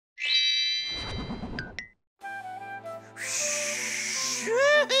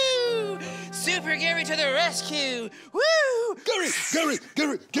Super Gary to the rescue! Woo!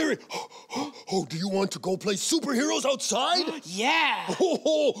 Gary! Oh, do you want to go play superheroes outside? Yeah!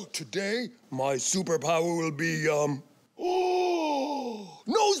 Today, my superpower will be,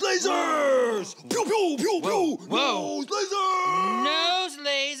 nose lasers! Pew, pew, pew, pew! Whoa. Nose lasers! Nose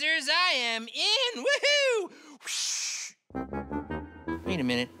lasers, I am in! Woohoo! Wait a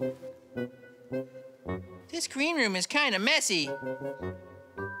minute. This green room is kind of messy.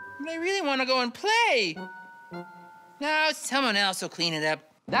 But I really want to go and play. No, someone else will clean it up.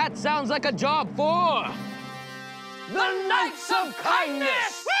 That sounds like a job for the Knights of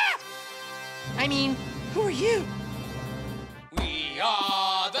Kindness! I mean, who are you? We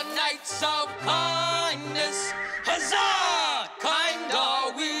are the Knights of Kindness. Huzzah! Kind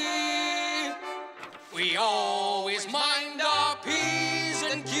are we. We always mind our P's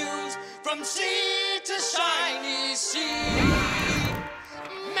and Q's from sea to shiny sea.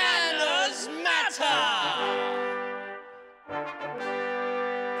 Manners matter.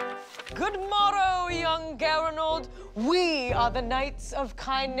 Good morrow, young Garinold. We are the Knights of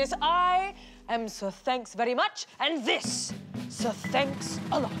Kindness. I am Sir Thanks very much, and this, Sir Thanks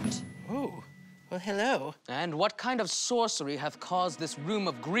a lot. Oh, well, hello. And what kind of sorcery hath caused this room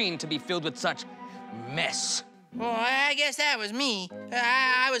of green to be filled with such mess? Well, I guess that was me.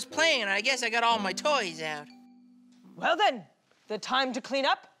 I was playing, and I guess I got all my toys out. Well then, the time to clean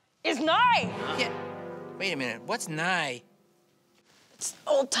up is nigh. Yeah. Wait a minute, what's nigh? It's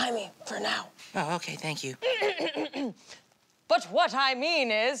old-timey for now. Oh, okay, thank you. But what I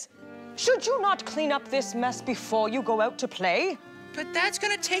mean is, should you not clean up this mess before you go out to play? But that's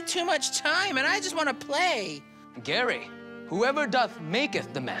gonna take too much time, and I just want to play. Gary, whoever doth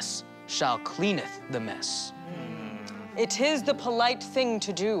maketh the mess shall cleaneth the mess. It is the polite thing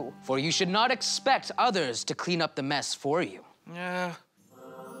to do. For you should not expect others to clean up the mess for you.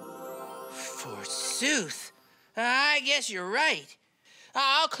 Forsooth. I guess you're right.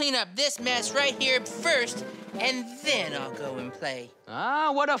 I'll clean up this mess right here first, and then I'll go and play.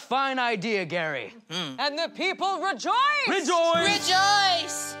 Ah, what a fine idea, Gary. And the people rejoice! Rejoice!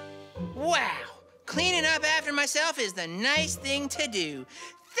 Rejoice! Wow, cleaning up after myself is the nice thing to do.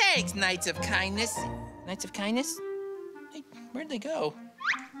 Thanks, Knights of Kindness. Knights of Kindness? Hey, where'd they go?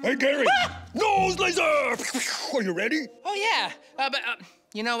 Hey, Gary! Nose laser! Are you ready? Oh, yeah, but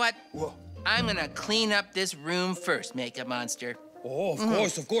you know what? What? I'm gonna clean up this room first, Makeup Monster. Oh,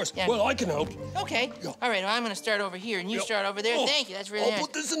 of course. Yeah. Well, I can help. Okay. Yeah. All right, well, I'm gonna start over here, and you start over there. Oh, Thank you, that's really I'll nice.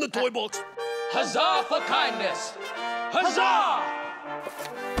 put this in the toy box. Huzzah for kindness! Huzzah!